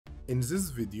In this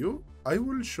video, I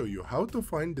will show you how to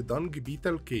find the Dung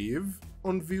Beetle cave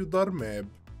on Fjordur map.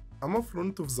 I'm in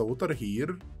front of the water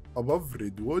here, above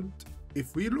redwood.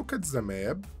 If we look at the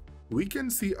map, we can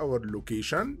see our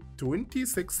location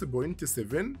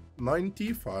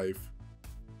 26.795.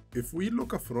 If we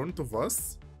look in front of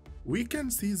us, we can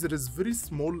see there is very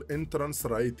small entrance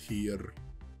right here.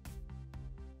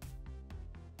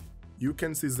 You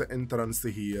can see the entrance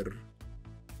here.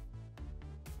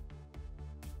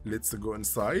 Let's go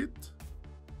inside.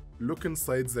 Look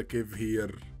inside the cave here.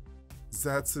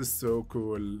 That's so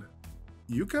cool.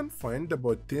 You can find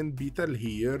about 10 beetle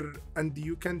here and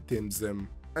you can tame them.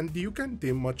 And you can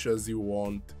tame much as you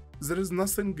want. There is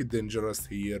nothing dangerous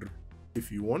here.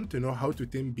 If you want to know how to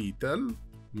tame beetle,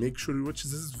 make sure you watch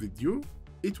this video.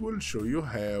 It will show you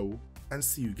how. And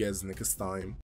see you guys next time.